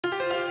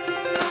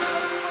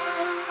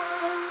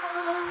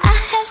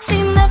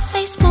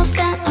face more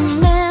than a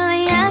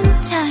million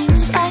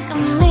times, like a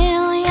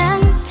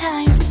million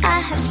times. I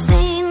have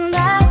seen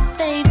that,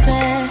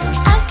 baby.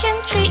 I can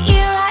treat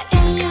you right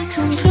and you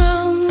can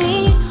prove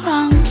me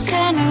wrong.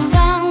 Turn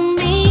around,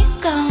 be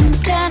gone,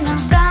 turn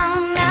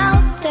around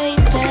now,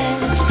 baby.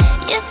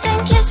 You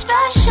think you're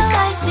special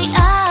like the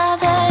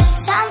others,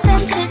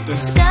 something to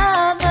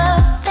discover.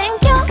 Think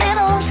you're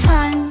little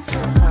fun,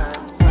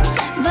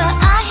 but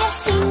I have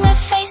seen your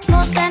face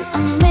more than a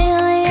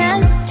million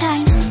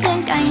times.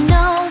 Think I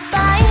know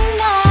by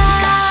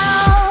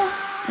now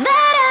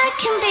that I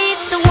can be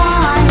the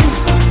one,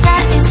 if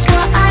that is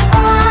what I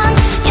want.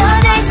 Your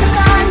days are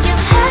gone,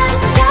 you've had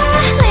your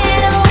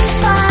little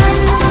fun.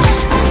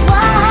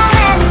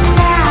 And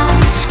now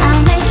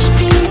I'll make your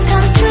dreams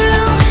come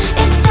true,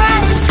 if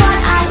that is what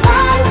I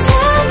want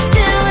to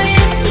do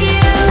with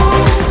you.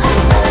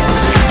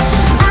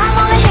 I'm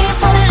only here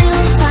for the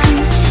little fun,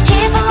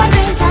 here for my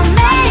dreams are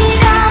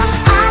made of.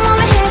 I'm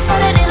only here for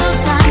the little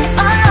fun.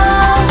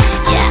 Oh,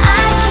 yeah,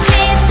 I can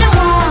be the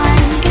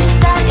one, if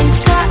that is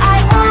what I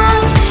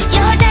want.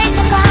 Your days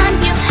are gone,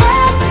 you've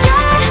had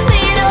your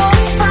little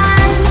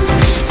fun,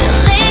 your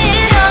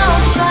little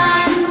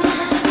fun.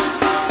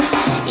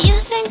 You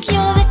think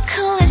you're the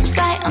coolest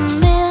by a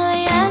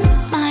million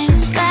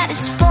miles,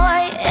 baddest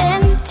boy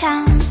in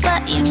town,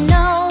 but you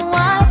know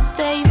what,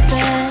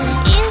 baby?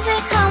 Easy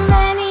come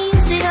and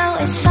easy go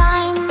is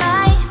fine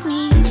by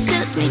me,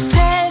 suits me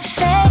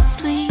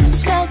perfectly.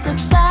 So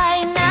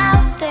goodbye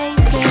now,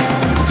 baby.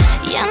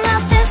 You're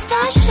nothing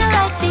special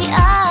like the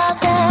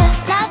other,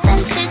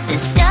 nothing to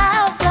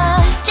discover,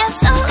 just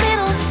a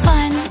little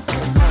fun.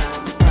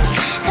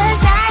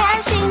 'Cause I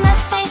have seen my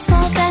face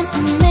more than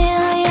a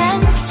million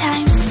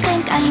times.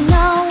 Think I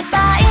know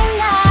by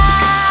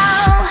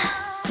now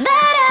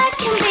that I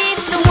can be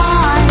the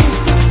one,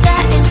 if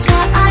that is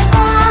what I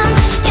want.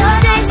 Your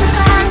days are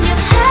gone,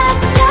 you've had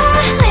your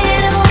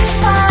little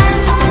fun.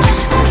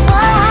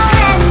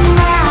 And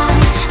now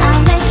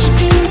I'll make your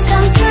dreams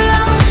come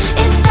true,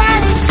 if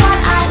that is what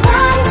I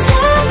want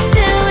to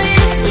do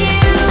with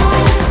you.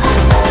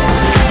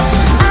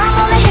 I'm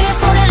only here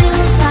for the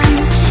little fun,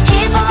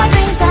 here for my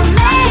dreams are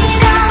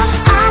made of.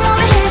 I'm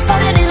only here for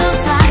the little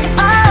fun.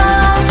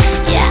 Oh,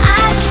 yeah,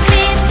 I can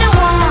be the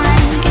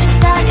one, if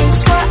that is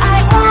what I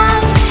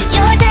want.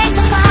 Your days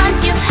are gone,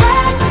 you've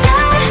had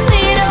your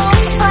little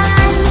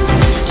fun.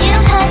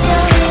 You've had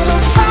your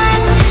little fun,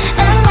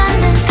 and when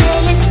the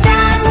day is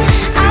done,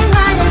 I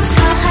might as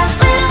well have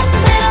little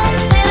fun.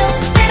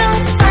 Little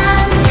fun.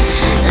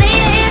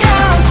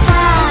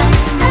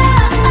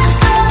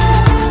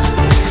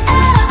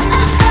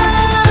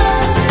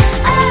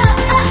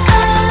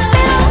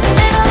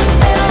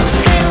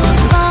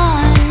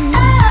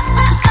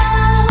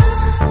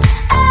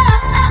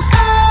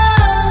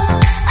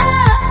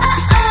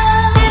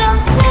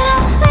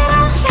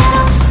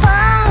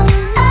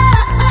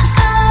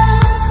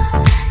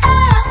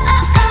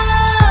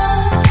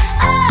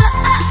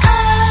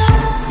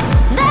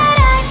 That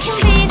I can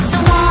be the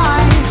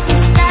one,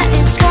 if that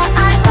is what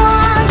I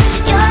want.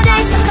 Your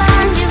days are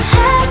gone, you've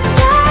had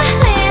your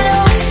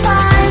little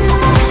fun.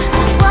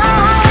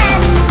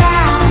 And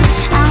now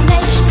I'll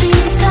make your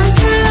dreams come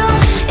true,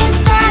 if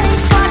that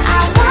is what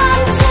I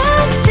want to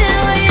do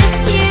with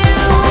you.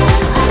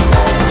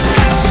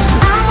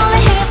 I'm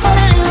only here for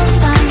the little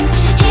fun,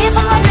 here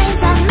for my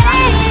dreams are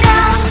made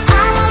of.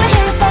 I'm only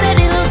here for the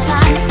little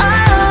fun.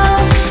 Oh,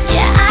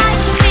 yeah, I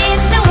can be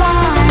the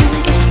one,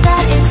 if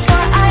that is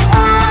what I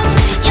want.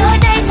 Your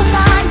days are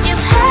gone,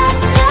 you've had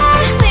your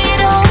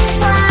little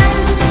fun.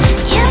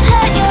 You've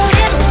had your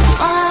little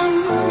fun.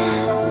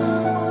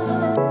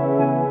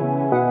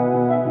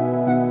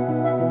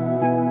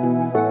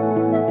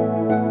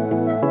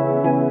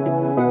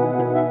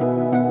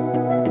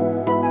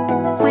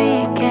 We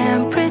can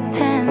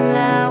pretend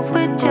that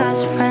we're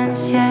just friends,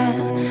 yeah,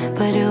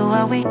 but who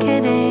are we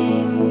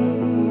kidding?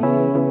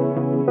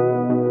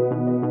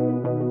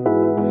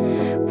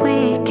 We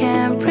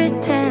can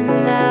pretend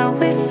that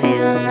we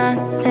feel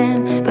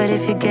nothing, but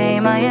if you're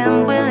game, I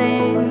am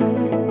willing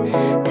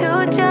to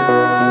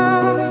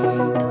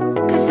jump.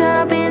 'Cause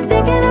I've been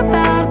thinking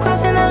about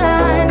crossing the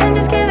line and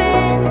just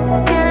giving,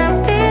 and I'm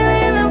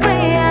feeling the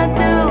way I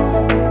do.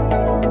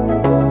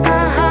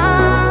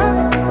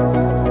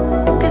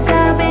 'Cause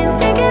I've been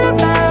thinking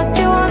about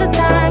you all the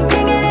time,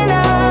 can't get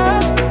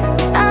enough.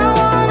 I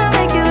wanna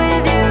make it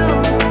with you.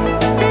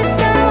 This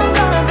time I'm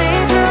gonna be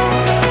true.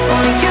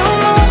 Only you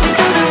move me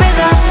to the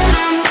rhythm.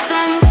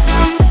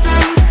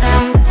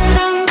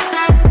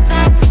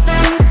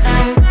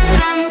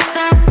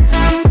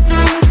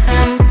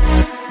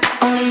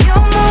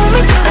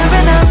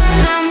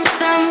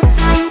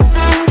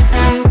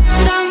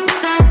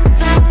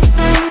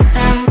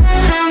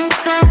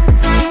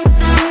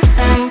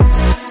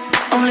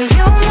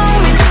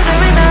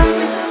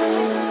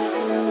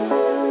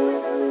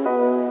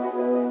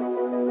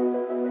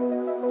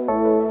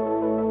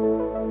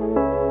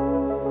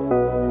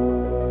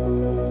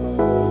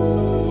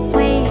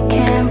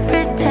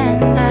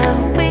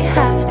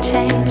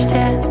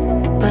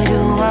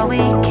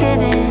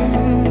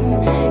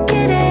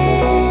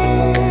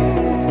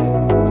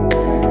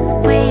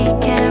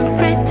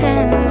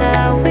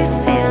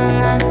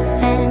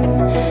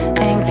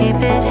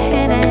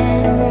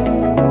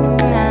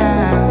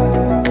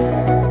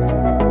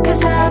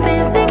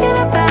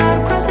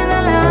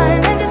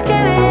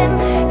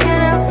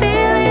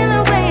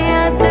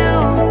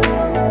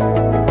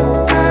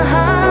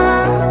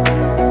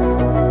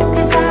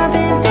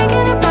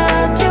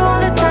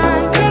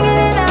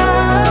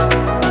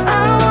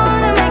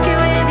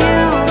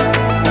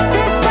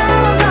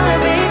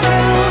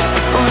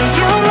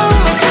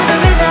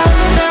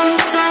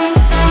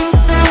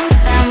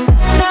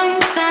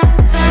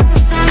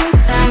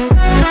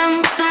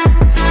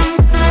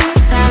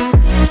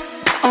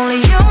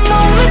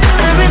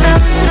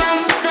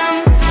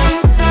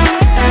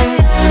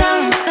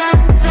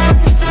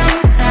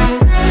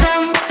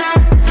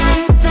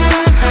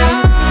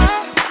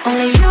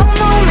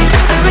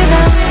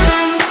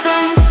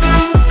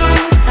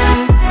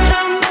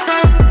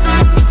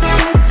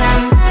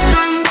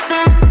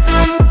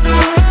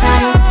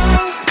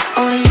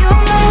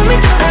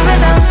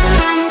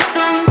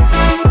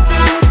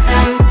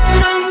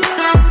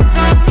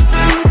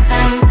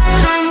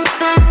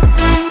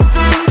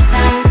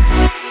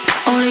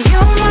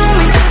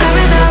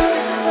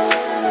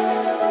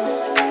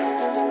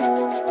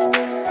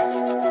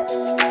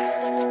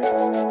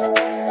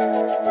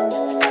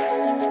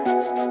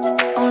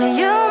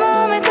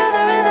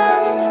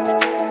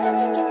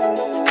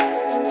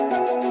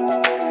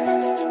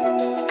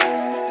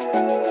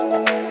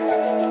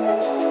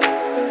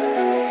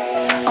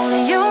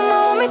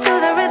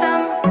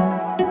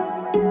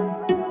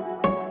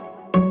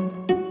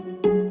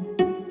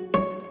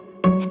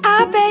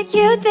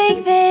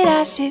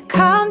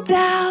 calm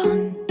down,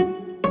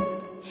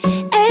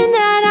 and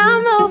that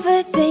I'm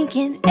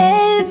overthinking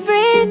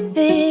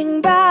everything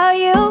about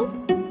you,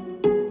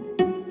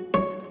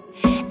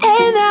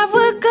 and that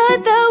we're good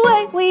the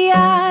way we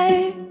are.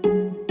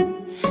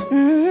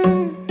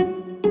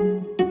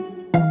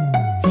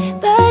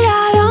 But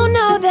I don't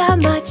know that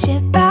much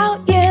about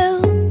you,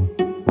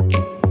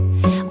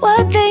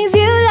 what things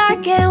you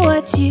like and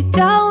what you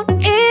don't.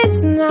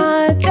 It's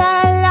not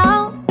that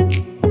long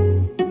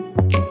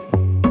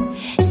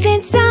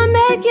since I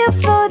met you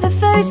for the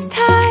first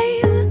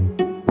time.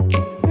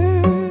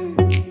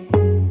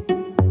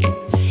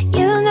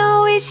 You know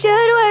we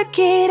should work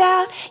it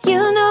out. You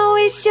know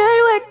we should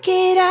work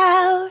it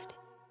out.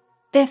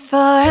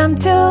 Before I'm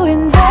too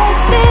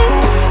invested,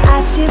 I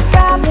should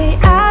probably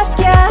ask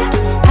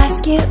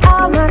you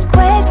all my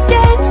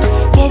questions,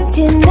 get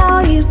to know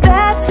you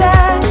better.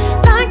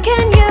 Like,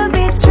 can you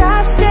be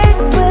trusted?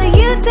 Will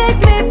you take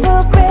me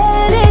for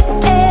granted?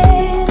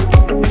 And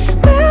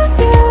will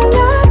you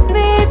let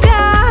me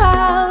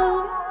down?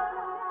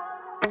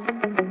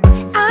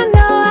 I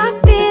know I'm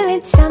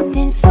feeling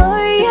something for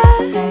you.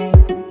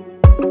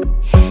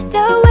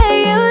 The way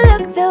you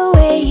look, the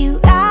way you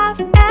laugh,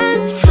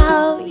 and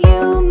how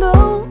you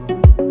move.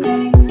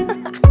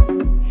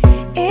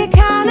 It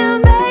kinda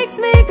makes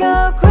me go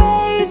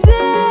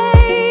crazy.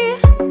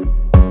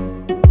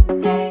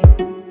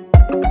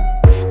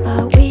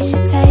 But we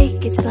should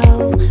take it slow,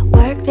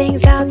 work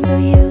things out so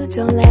you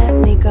don't let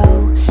me go.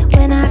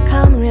 When I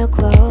come real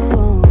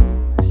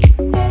close,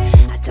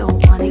 I don't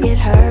wanna get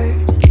hurt,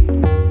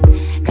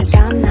 'cause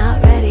I'm not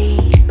ready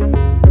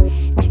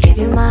to give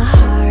you my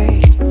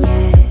heart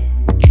yet.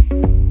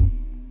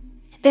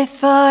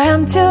 Before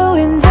I'm too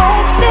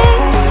invested,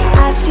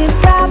 I should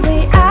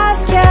probably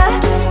ask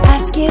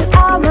you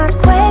all my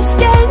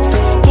questions,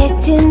 get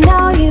to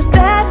know you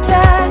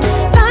better.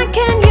 Like,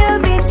 can you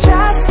be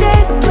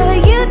trusted? Will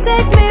you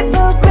take me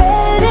for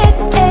granted?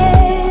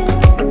 And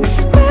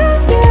will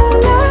you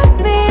let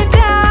me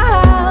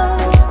down?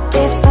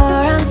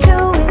 Before I'm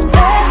too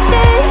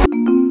invested.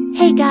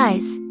 Hey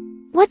guys,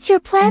 what's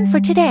your plan for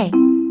today?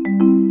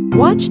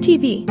 Watch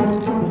TV.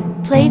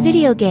 Play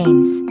video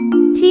games.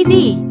 TV.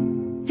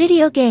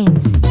 Video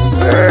games.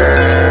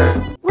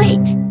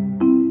 Wait!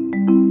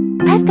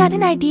 I've got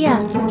an idea.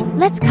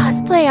 Let's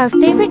cosplay our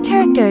favorite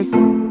characters.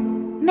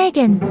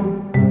 Megan,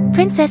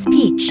 Princess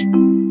Peach,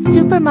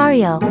 Super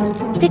Mario,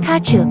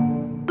 Pikachu,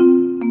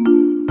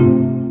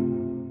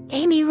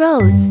 Amy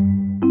Rose,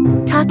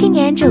 Talking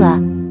Angela,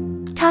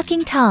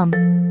 Talking Tom,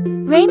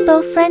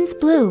 Rainbow Friends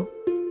Blue.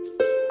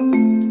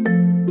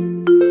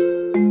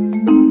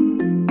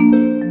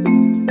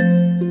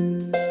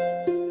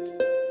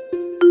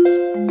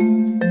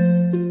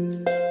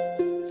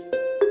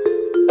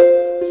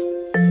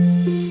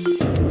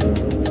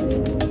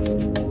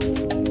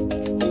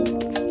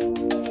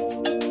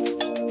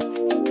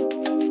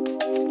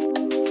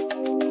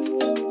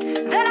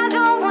 Then I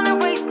don't wanna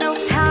waste no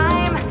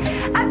time.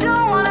 I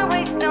don't wanna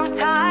waste no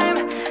time.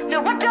 No,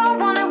 I don't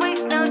wanna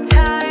waste no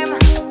time.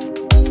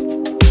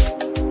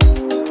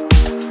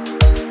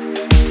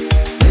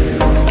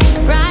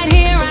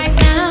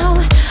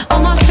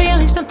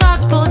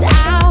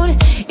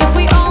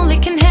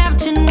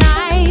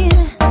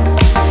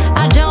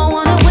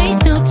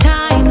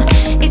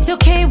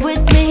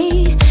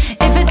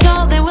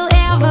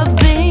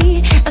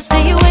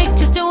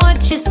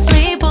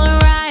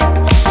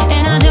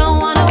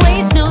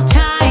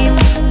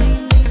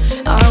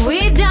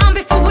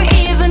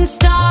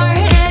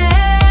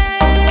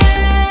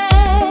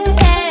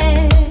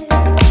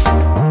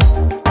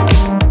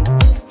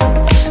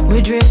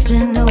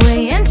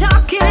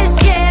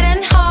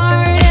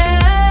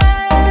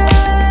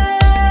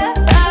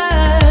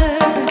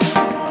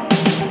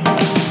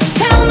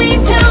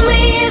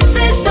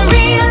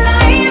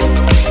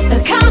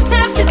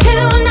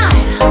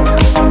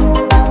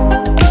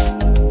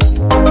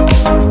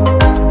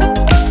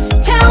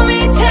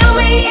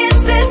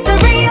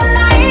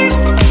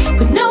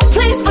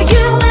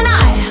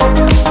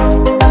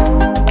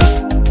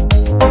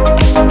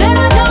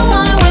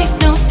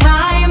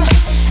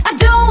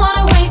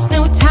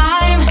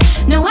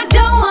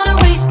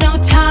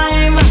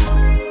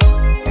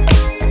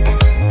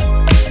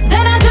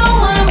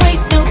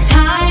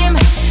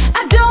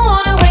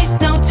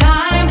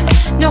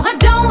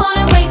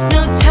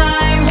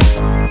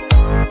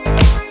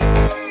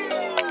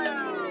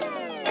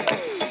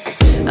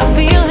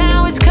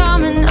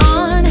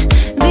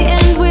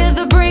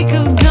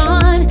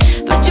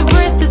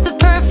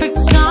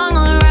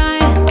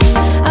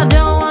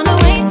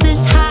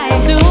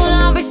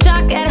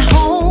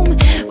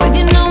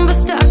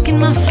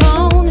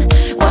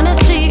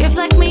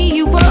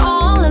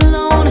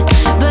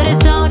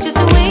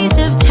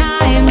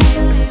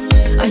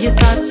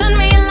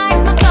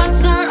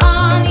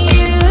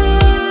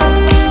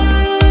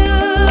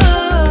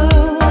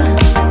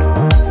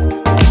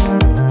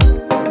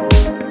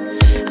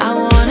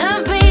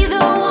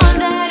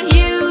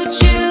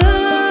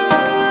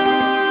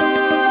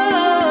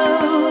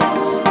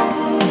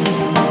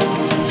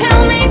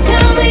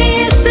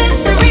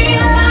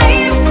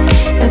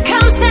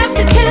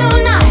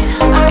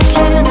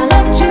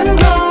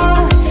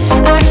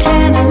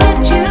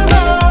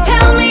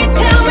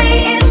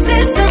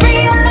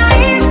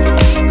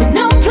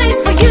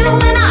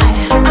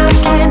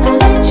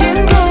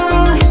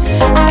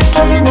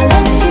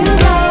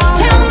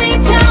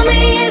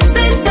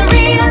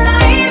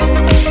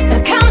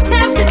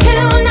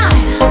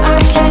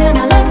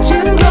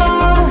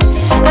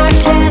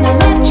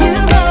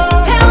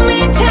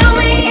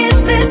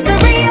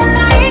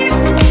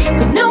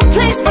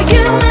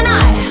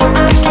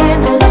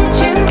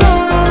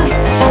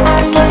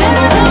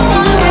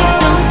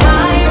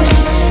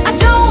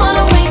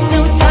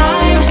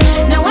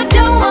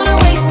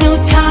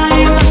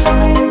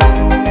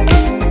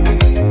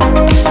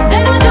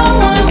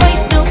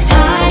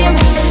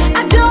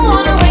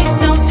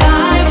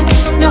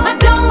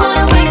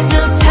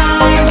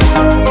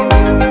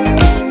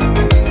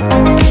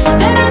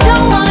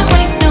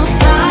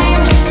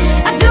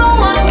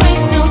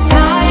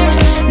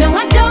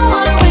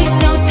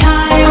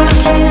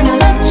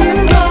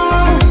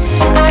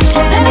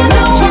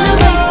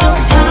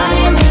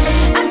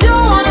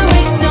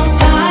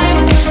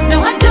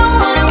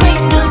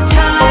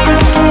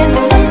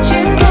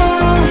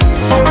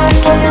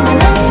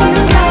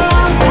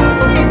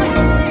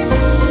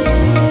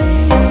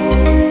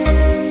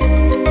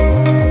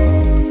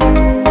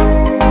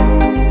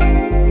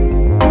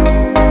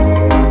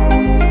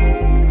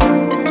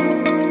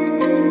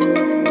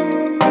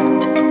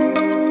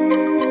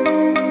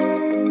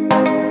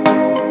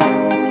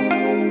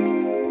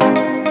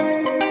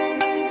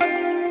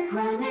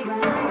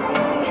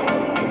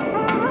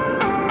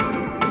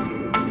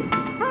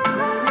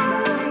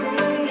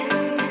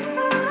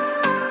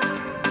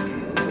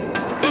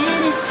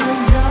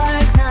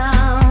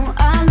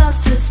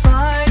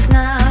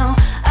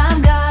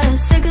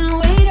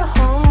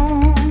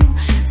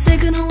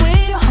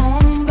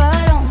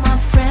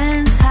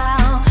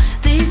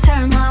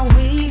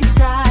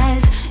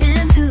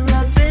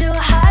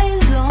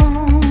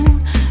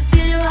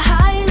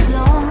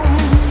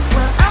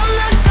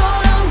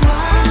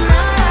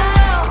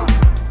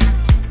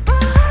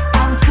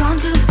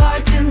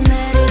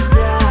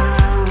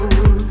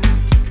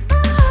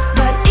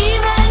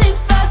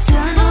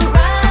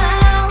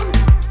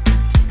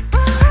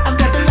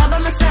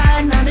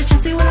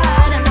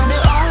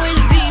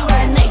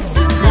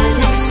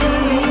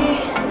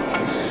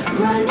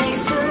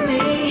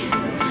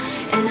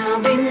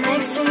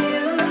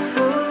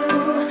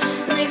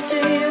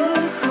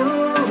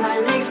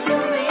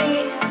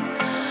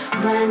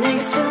 right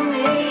next to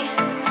me,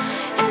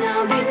 and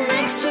I'll be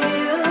next to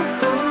you,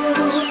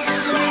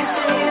 next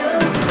to you,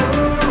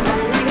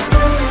 right next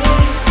to me.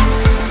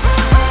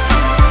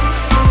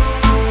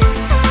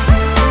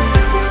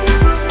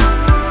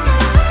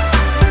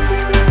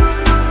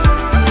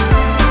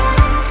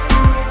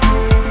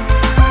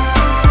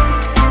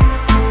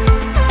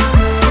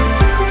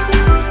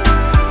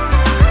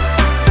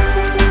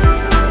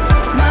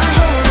 My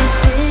head is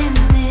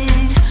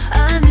spinning, a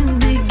new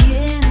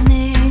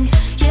beginning.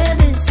 Yeah,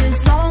 this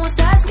is all I was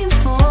asking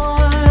for,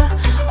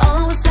 all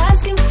I was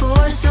asking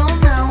for. So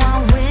now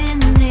I'm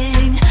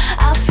winning,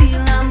 I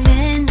feel I'm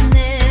in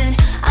it.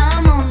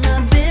 I'm on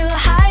a bit of a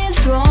higher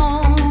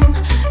throne,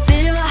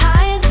 bit of a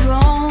higher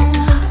throne.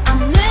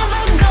 I'm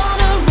never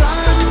gonna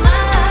run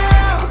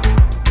out,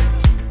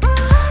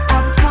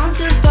 I've come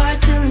too far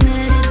to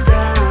let it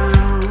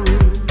down.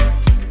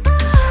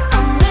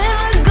 I'm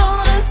never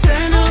gonna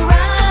turn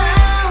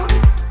around,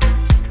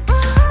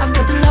 I've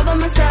got the love on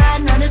my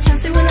side, not a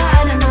chance they will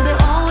hide. I know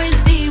they'll always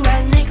be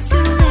right next to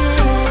me.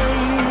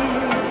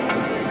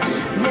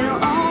 They'll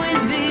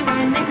always be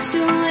right next to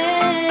me.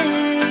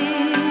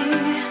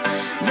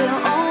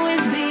 They'll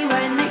always be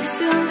right next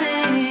to me.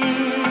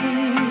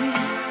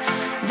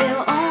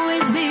 They'll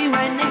always be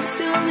right next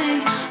to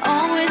me.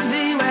 Always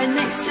be right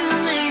next to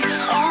me.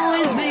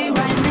 Always be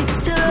right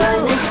next to me.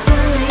 Right next to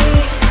me.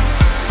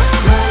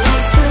 Right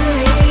next to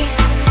me.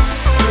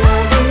 And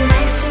I'll be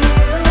next to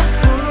you.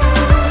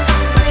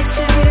 Next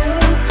to you.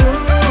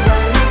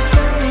 Right next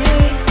to me.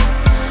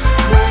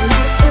 Right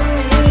next to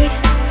me.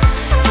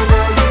 And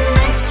I'll be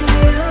next to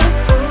you.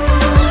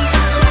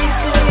 Next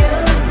to you.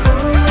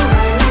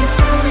 Right next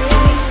to me.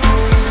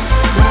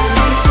 Right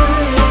next to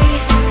me. And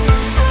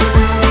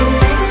I'll be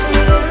next to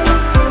you.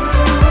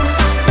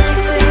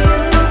 Next to you.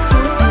 Right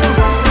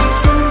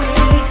next to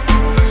me.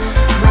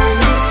 Right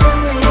next to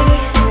me.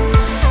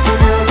 And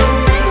I'll be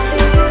next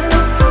to you. Next to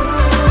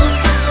you.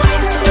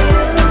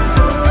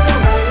 Right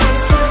next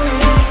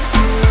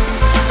to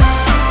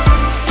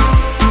me.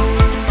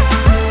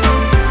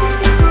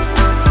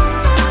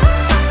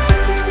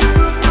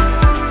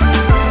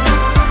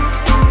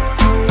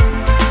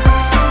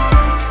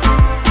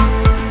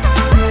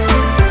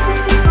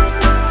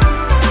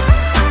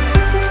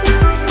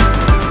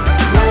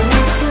 Right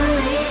next to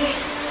me.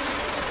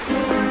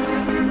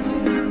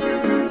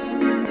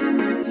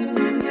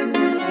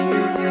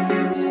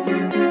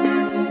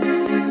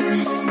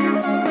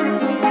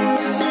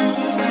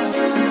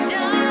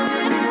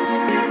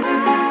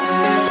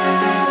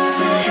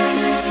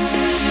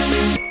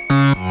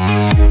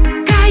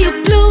 Got your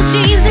blue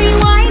jeans and your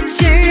white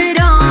shirt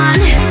on.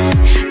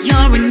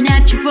 You're a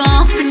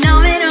natural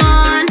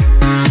phenomenon.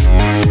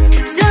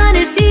 Sun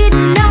is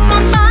heating up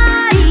my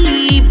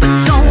body, but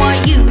so are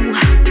you.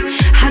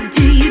 How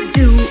do you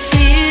do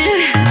it?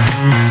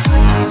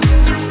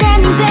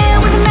 Standing there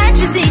with the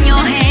matches in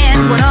your hand.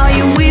 What are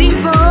you waiting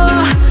for?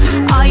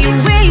 Are you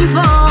waiting for?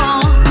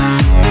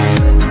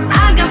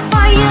 I got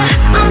fire,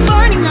 I'm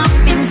burning up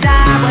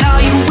inside. What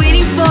are you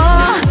waiting for?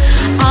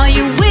 Are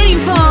you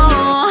waiting for?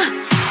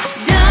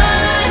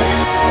 Dynamite.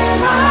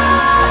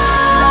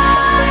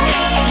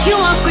 You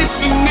are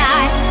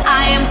kryptonite, I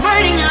am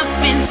burning up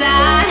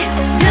inside.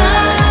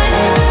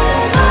 Dynamite.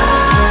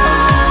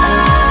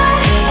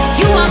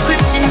 You are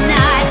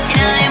kryptonite, and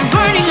I am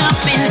burning up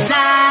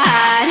inside.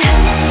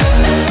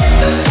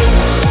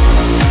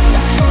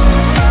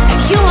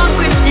 You are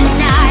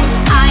kryptonite,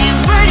 I am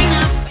burning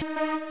up.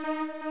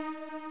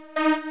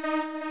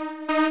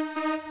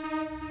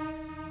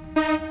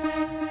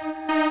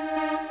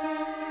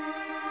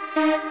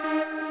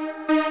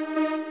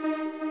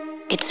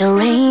 It's a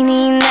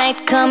rainy night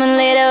coming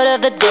late out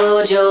of the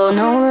dojo.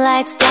 No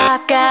lights,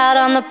 dark out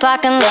on the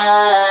parking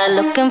lot.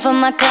 Looking for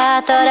my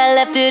car, thought I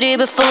left it here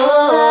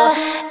before.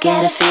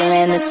 Got a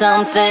feeling that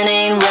something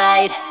ain't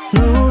right.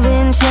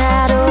 Moving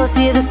shadows,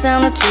 hear the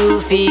sound of 2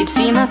 feet.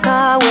 See my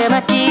car, where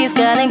my keys,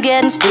 kinda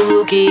getting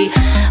spooky.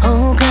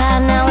 Oh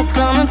God, now it's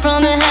coming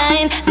from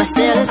behind. My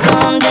cell is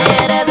gone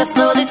dead as I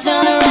slowly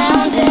turn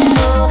around and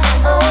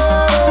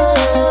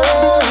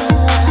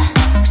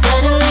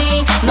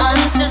suddenly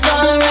monsters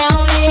all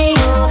around me.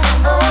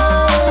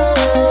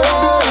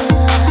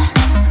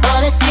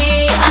 All I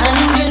see,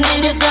 100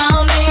 ninja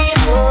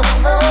zombies.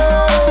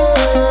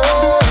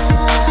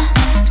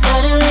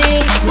 Suddenly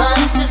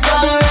monsters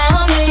all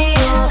around me.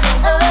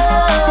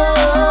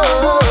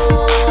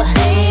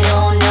 They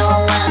don't know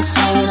I'm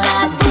swinging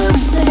like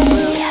Bruce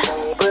Lee.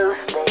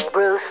 Bruce Lee,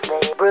 Bruce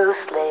Lee,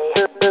 Bruce Lee.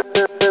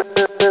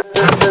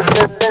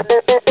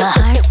 My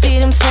heart's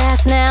beating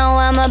fast now,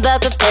 I'm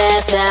about to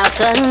pass out.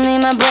 Suddenly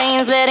my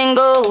brain's letting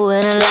go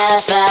and I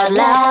laugh out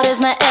loud as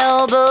my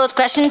elbows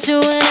crash into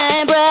an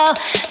eyebrow.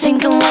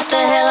 Thinking what the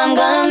hell, I'm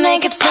gonna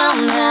make it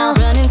somehow.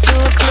 Run into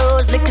a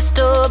closed liquor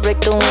store, break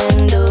the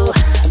window.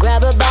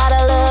 Grab a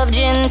bottle of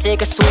gin,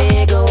 take a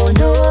swig, oh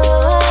no.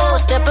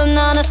 Stepping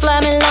on a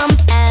slimy lump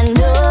and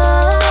no,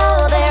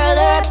 they're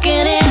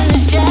lurking in the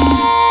shadows.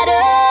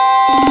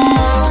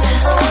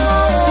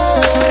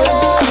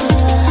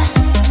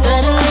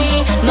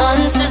 Suddenly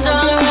monsters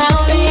all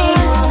around me.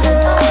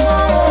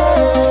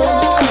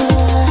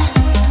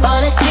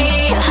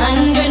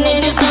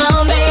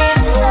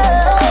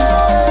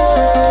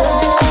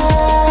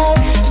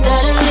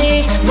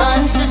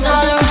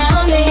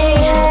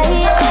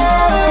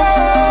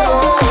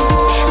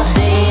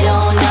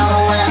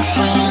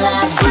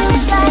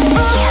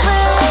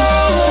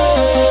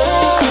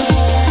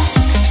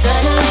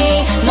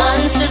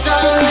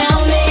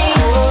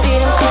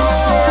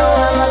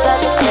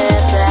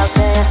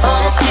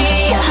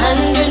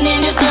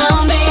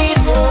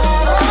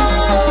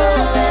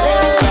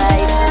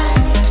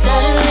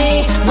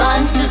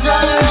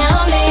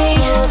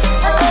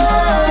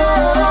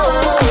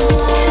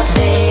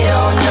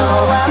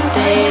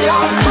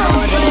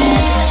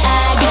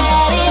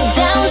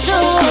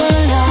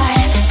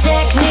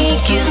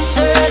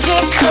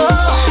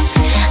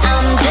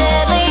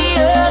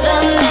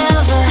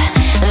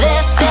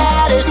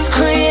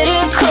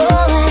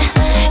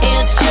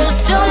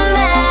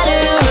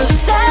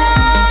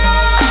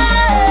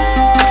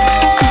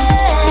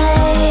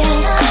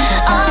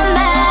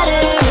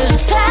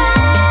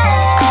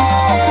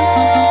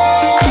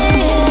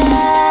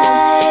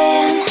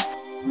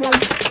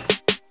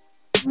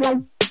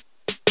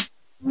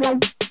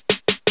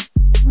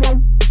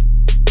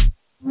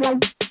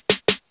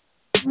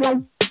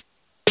 1,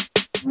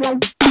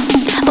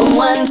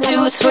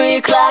 2, 3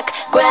 o'clock.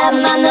 Grab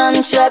my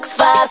nunchucks,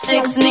 5,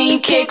 6 knee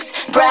kicks.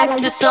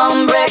 Practice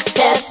on bricks,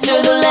 heads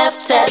to the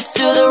left, heads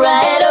to the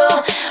right.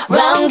 Oh,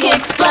 round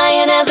kicks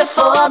flying as I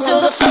fall to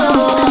the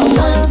floor.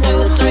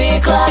 1, 2, 3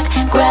 o'clock.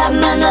 Grab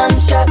my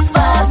nunchucks,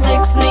 5,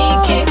 6 knee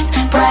kicks.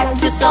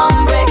 Practice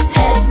on bricks,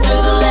 heads to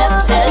the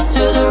left, heads to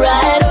the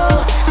right.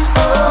 Oh,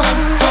 oh,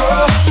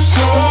 oh,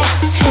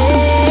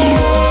 hey,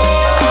 hey.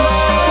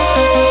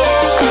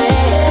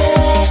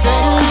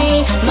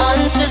 Suddenly,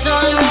 monsters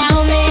all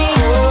around me.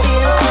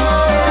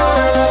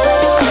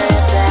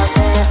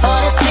 All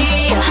I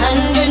see,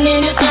 100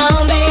 ninja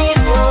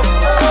zombies.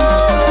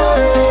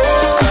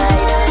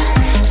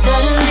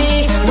 Suddenly,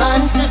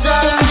 monsters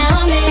all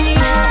around me.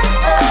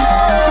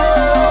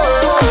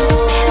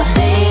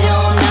 They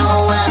don't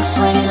know I'm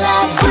swinging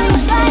like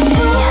Bruce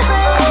Lee.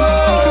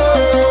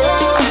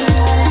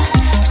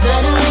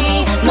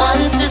 Suddenly,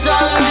 monsters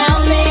all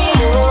around me.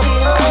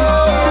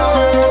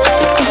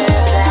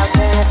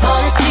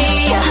 All I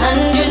see,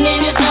 100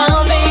 ninja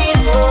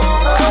zombies.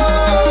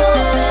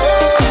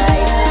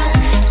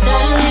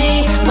 Suddenly,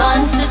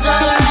 monsters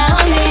all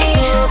around me.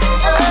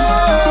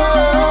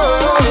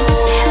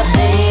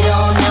 They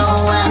don't know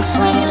I'm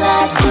swinging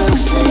like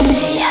Bruce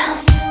Lee.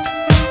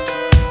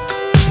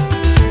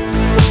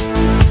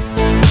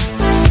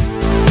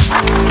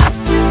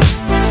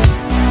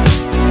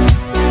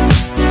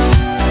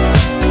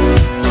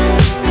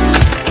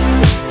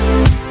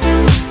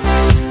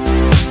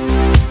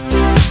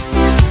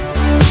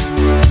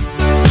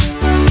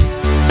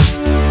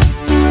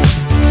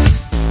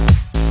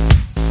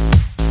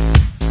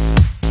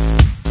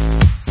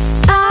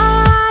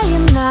 I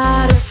am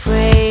not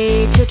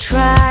afraid to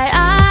try.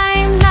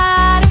 I'm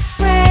not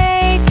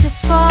afraid to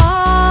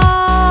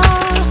fall.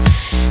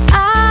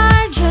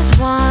 I just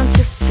want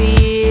to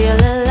feel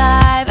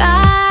alive.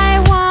 I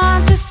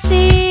want to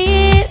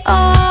see it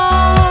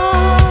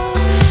all.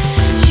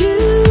 You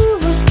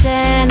were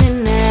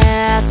standing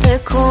at the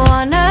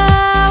corner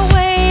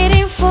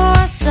waiting for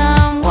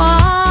someone.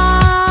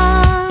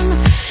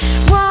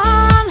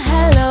 One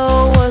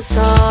hello was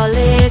all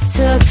it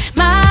took.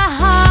 My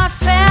heart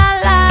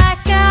felt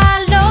like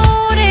a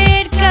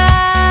loaded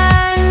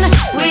gun.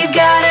 We've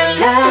got a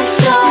love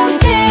so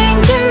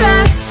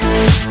dangerous,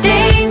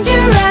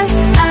 dangerous.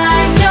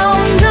 I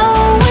don't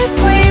know if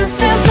we'll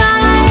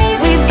survive.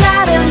 We've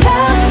got a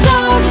love so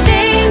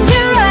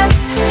dangerous,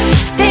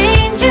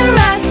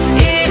 dangerous.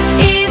 It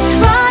is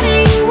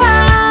running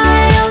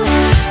wild.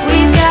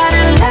 We've got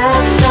a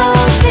love so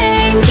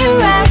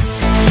dangerous,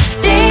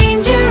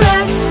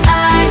 dangerous.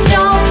 I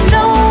don't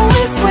know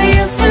if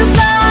we'll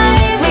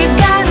survive. We've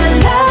got a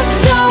love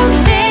so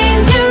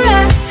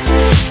dangerous,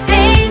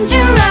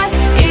 dangerous.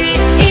 It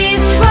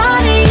is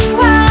running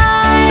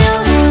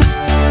wild.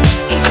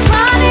 It's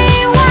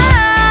running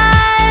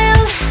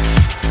wild.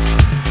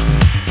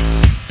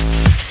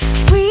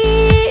 We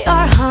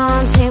are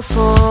hunting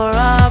for a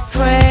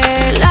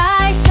prey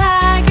like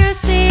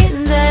tigers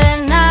in the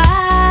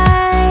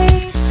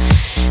night.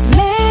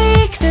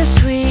 Make the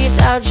streets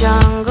our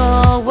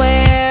jungle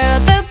where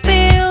the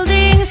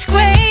buildings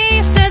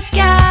scrape the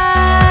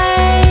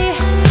sky.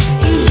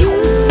 It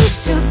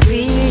used to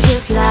be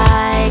just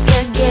like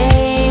a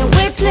game.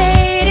 We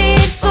played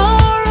it for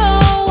a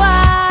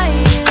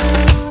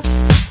while,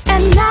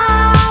 and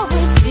now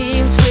it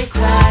seems we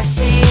crash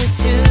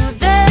into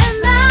the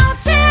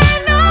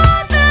mountain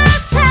all the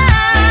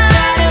time. We've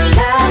got a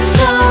love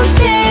so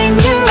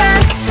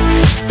dangerous,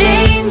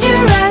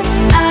 dangerous.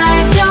 I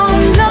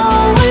don't know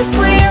if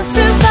we'll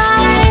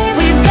survive.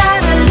 We've got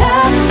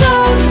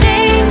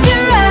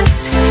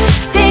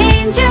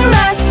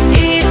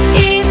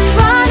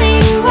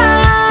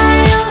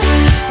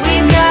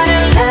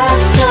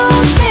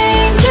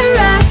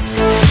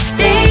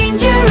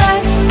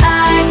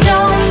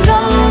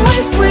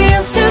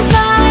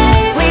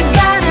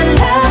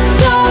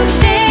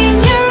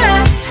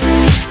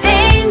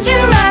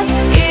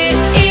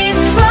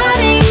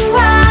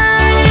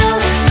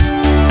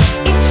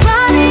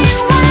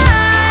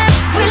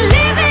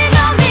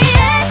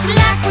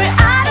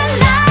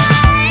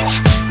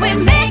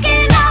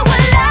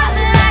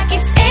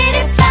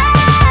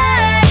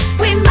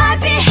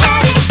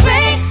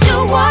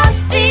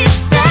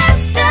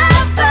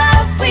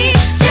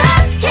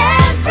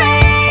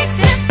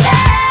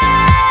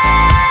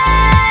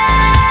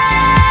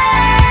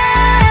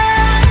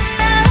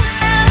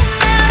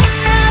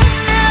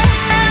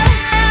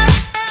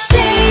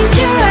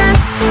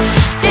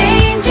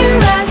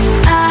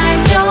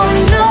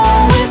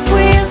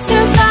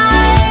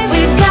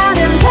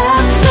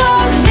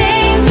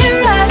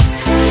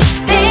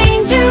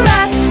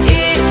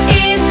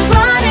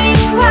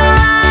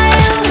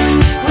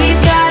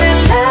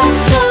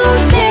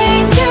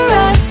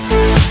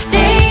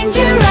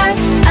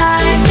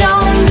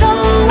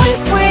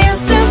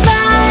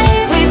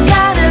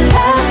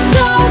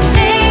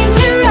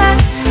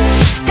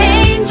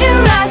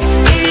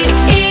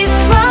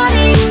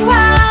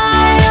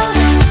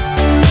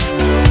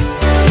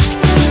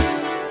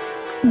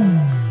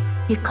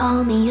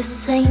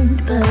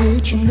sound,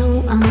 but you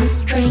know I'm a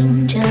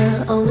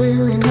stranger, all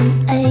willing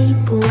and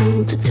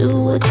able to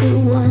do what you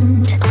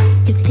want.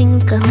 You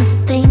think I'm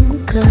a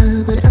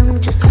thinker, but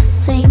I'm just a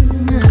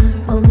singer,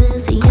 all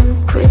messy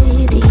and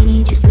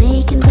pretty, just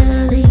making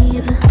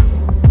believe.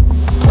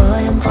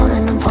 Boy, I'm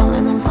falling, I'm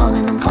falling, I'm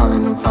falling, I'm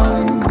falling, I'm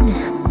falling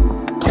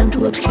down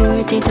to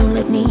obscurity. Don't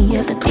let me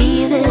ever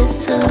be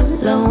this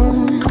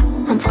alone.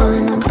 I'm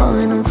falling, I'm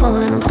falling, I'm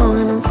falling, I'm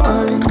falling, I'm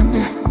falling.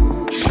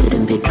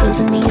 Shouldn't be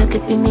trusting me, I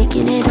could be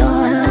making it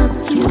all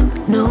up, you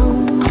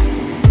know.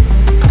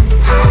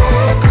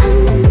 Out of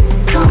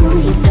control,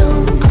 you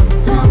don't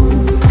know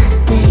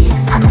me.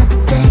 I'm a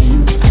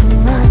danger to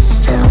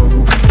myself.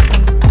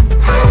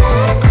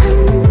 Out of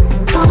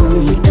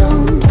control, you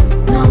don't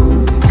know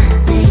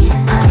me.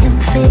 I am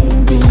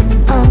fading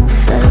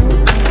unfelt.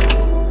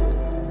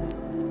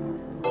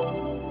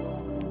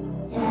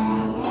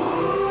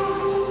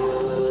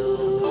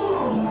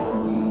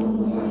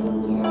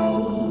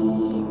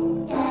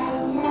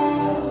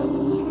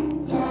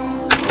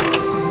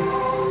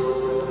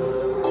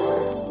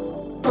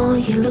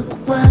 You look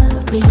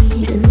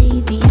worried, and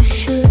maybe you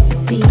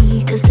should be,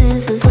 cause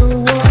this is a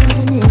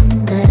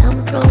warning that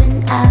I'm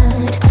throwing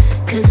out.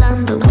 Cause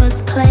I'm the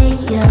worst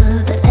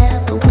player that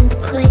ever won't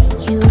play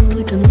you,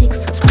 to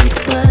mix up sweet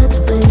words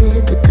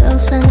with the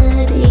girl's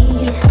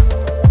sanity.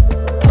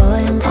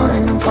 Boy, I'm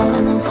falling, I'm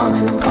falling, I'm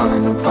falling, I'm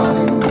falling, I'm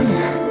falling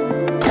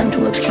down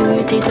to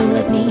obscurity. Don't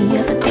let me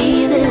ever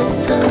be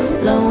this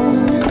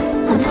alone.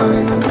 I'm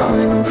falling, I'm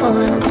falling, I'm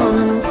falling, I'm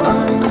falling, I'm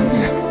falling.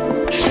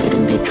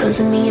 Shouldn't be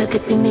trusting me, I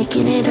could be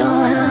making it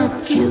all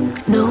up, you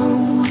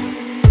know.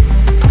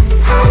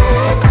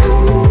 Out of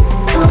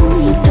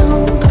control, you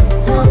don't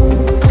know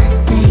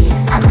me.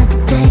 I'm a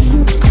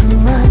danger to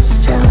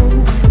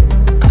myself.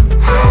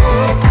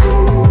 Out of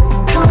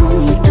control,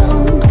 you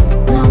don't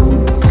know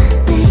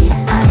me.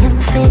 I am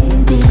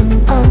fading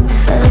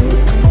unfelt.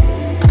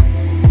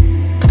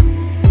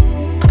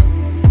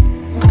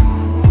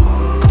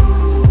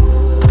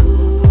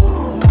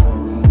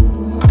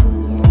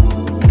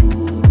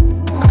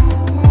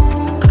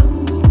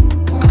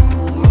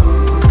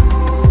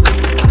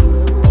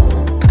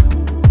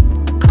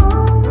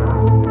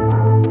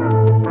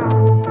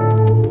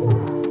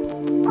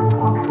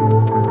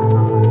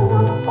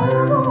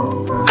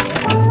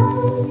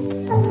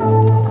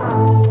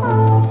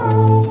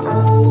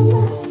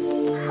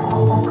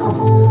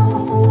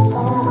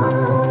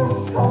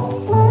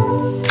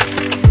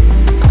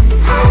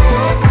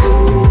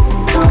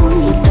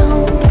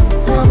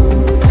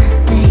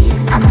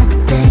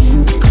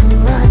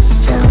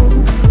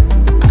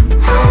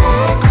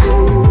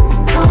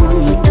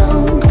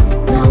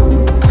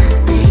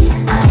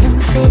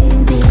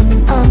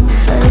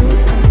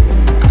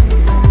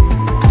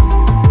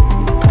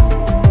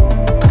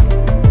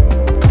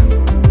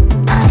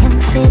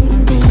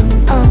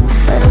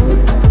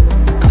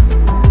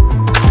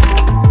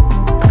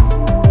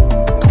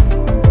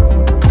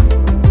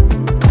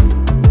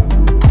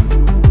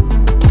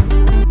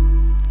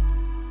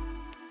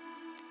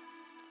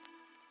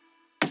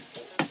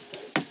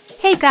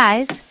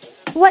 Guys,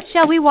 what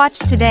shall we watch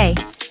today?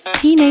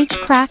 Teenage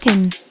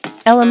Kraken.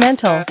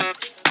 Elemental.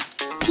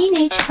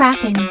 Teenage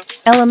Kraken.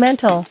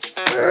 Elemental.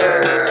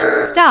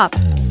 Stop.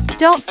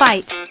 Don't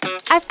fight.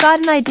 I've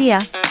got an idea.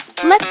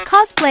 Let's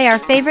cosplay our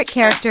favorite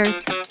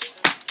characters.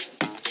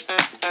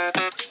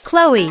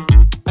 Chloe.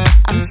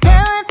 I'm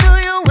staring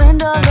through your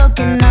window,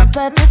 looking up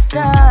at the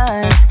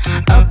stars,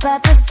 up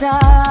at the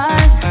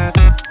stars.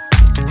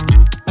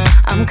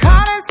 I'm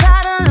caught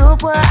inside a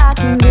loop where I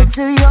can get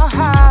to your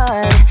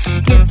heart,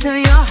 get to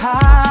your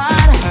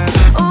heart.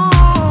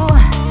 Ooh,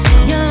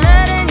 you're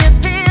letting your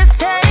fears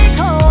take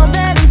hold,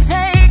 let them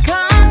take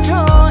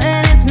control,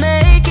 and it's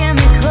making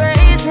me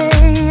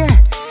crazy.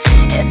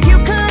 If you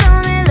could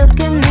only look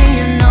at me,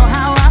 you know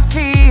how I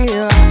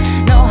feel,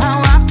 know how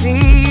I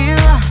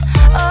feel.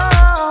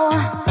 Oh,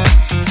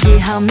 see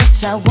how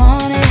much I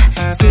want it,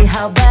 see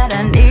how bad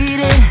I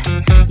need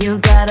it. You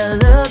gotta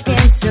look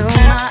into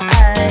my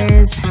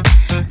eyes.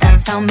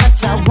 That's how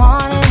much I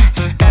want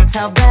it, that's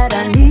how bad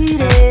I need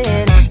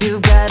it.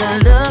 You've gotta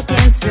look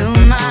into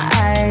my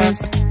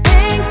eyes.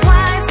 Think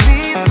twice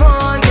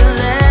before you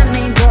let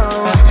me go.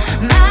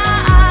 My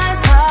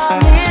eyes are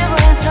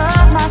mirrors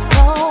of my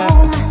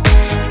soul.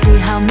 See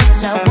how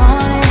much I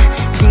want it,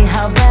 see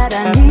how bad I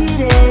need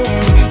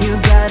it. You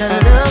gotta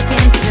look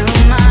into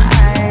my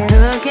eyes.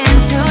 Look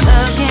into,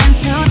 look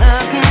into,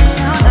 look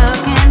into,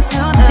 look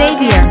into,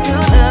 Xavier.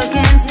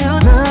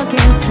 look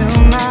into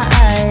my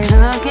eyes.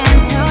 Look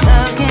into,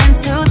 look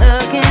into,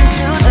 look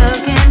into,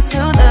 look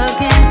into,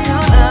 look into,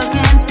 look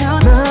into,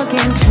 look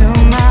into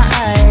my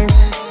eyes.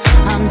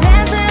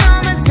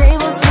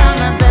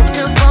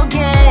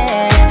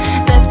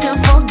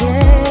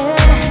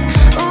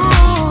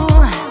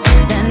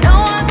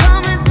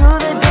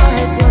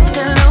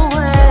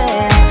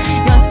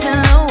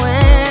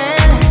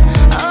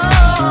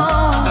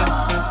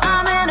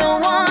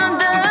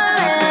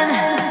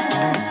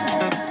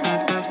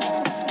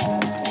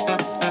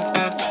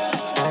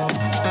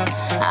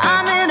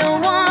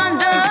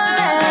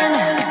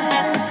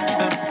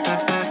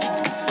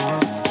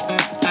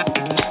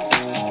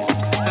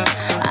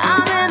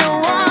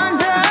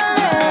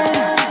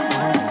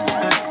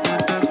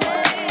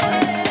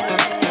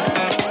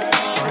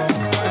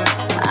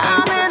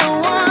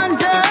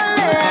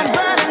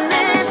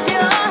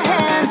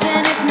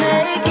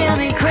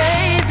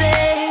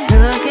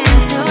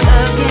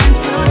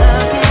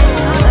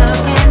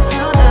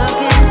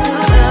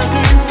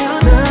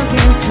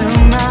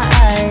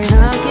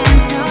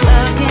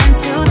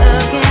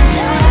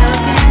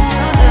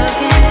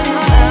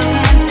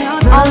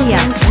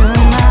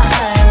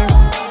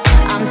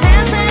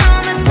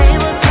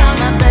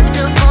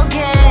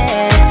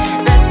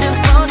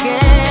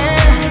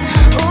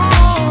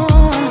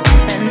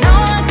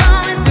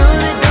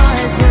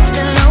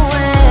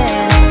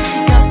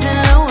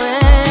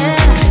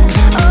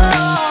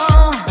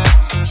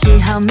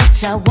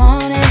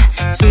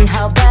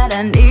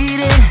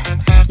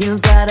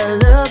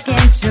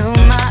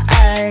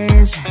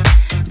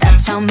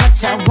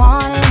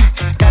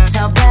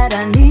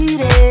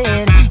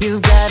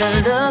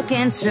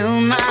 into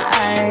my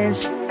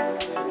eyes.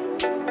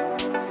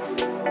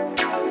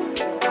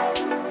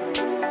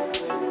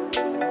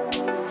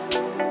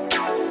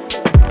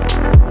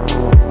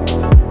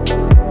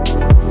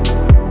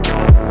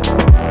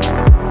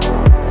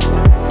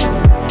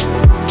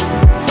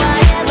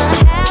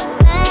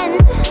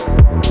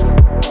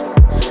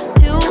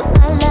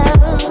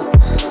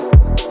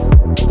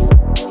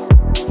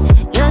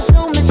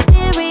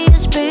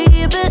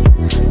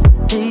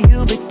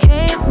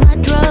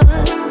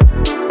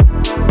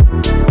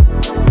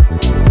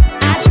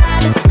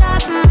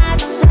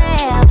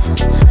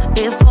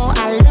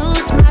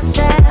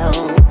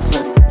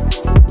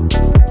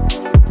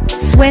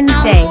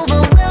 Wednesday.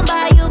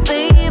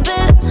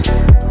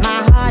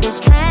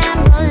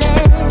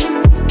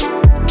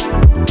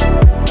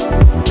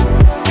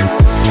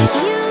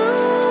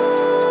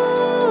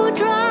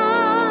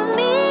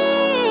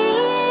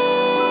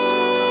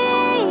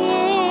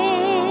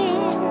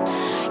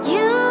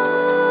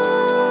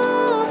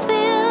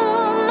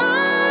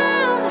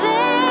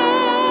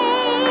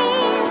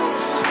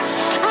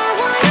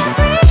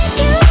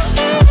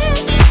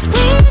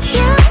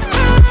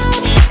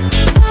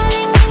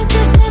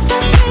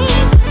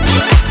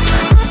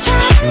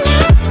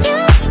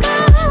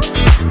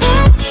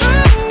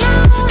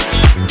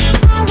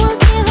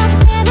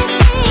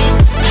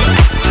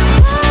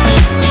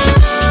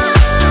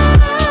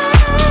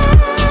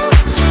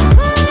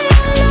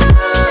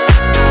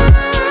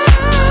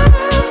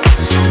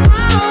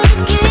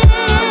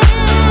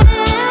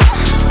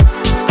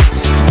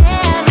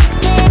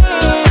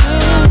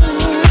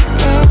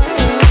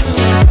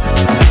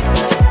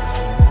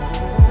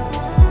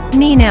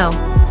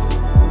 Nino.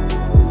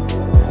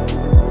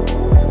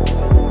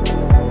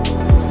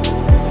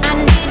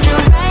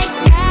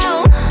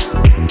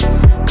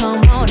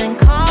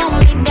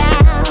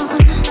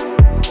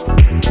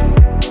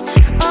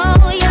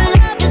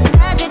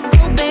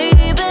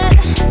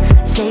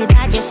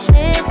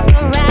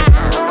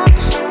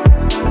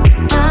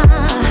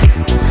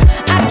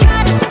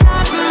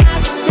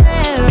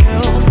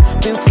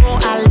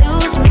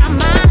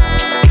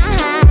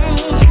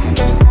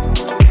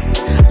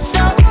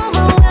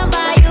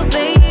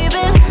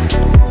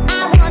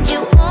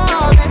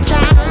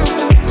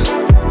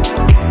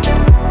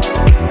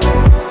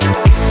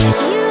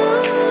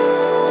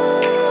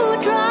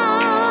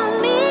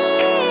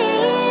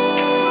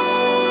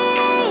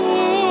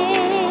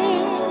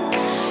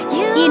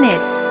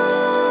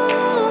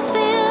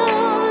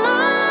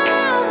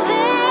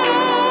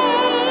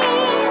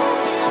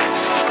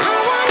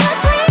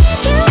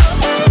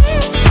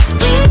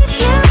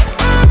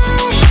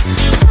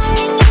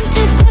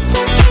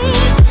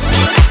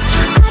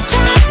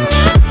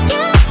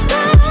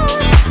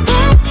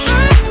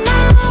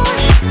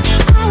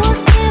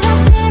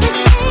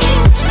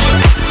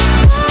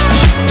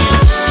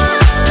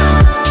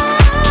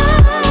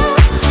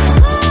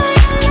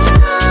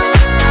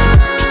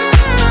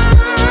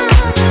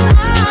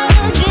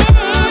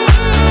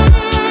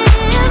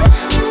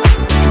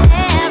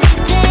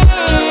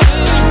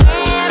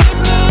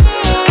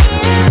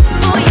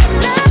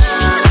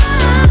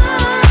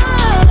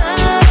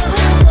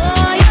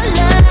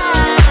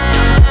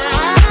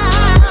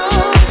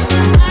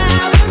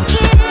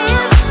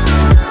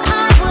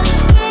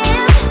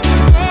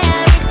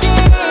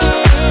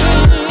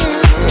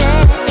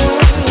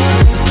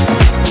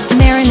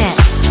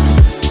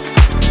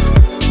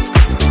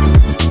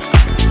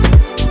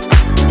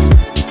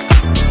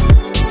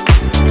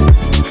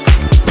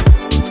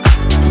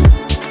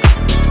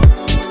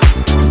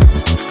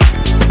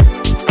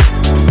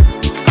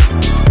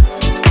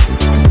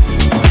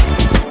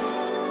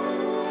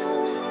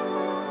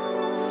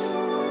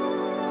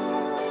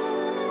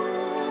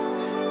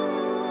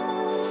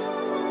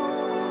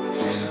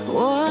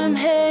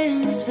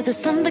 But there's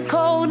something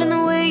cold in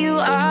the way you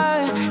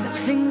are. The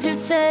things you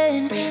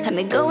said had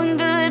me going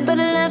good, but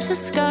it left a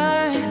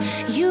scar.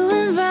 You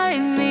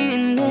invite me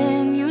and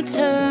then you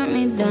turn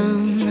me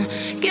down.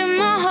 Get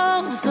my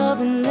hopes up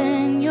and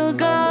then you're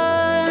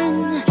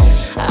gone.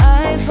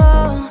 I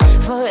fall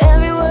for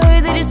every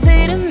word that you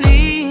say to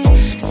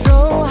me.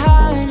 So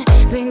hard,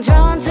 being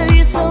drawn to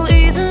you so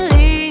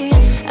easily.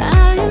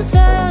 I am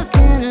stuck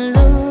in a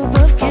loop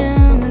of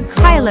chemicals.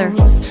 Tyler.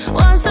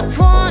 What's the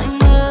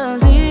point of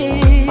this?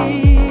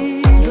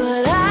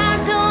 But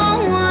I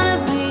don't wanna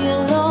be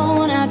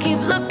alone. I keep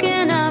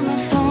looking at my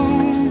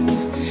phone,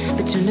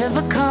 but you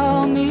never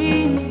call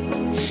me.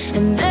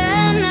 And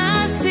then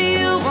I see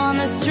you on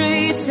the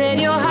street. Said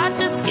your heart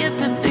just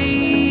skipped a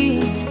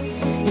beat,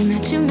 and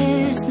that you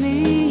miss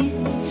me.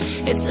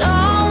 It's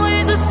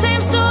always the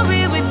same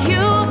story with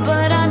you,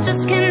 but I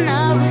just can't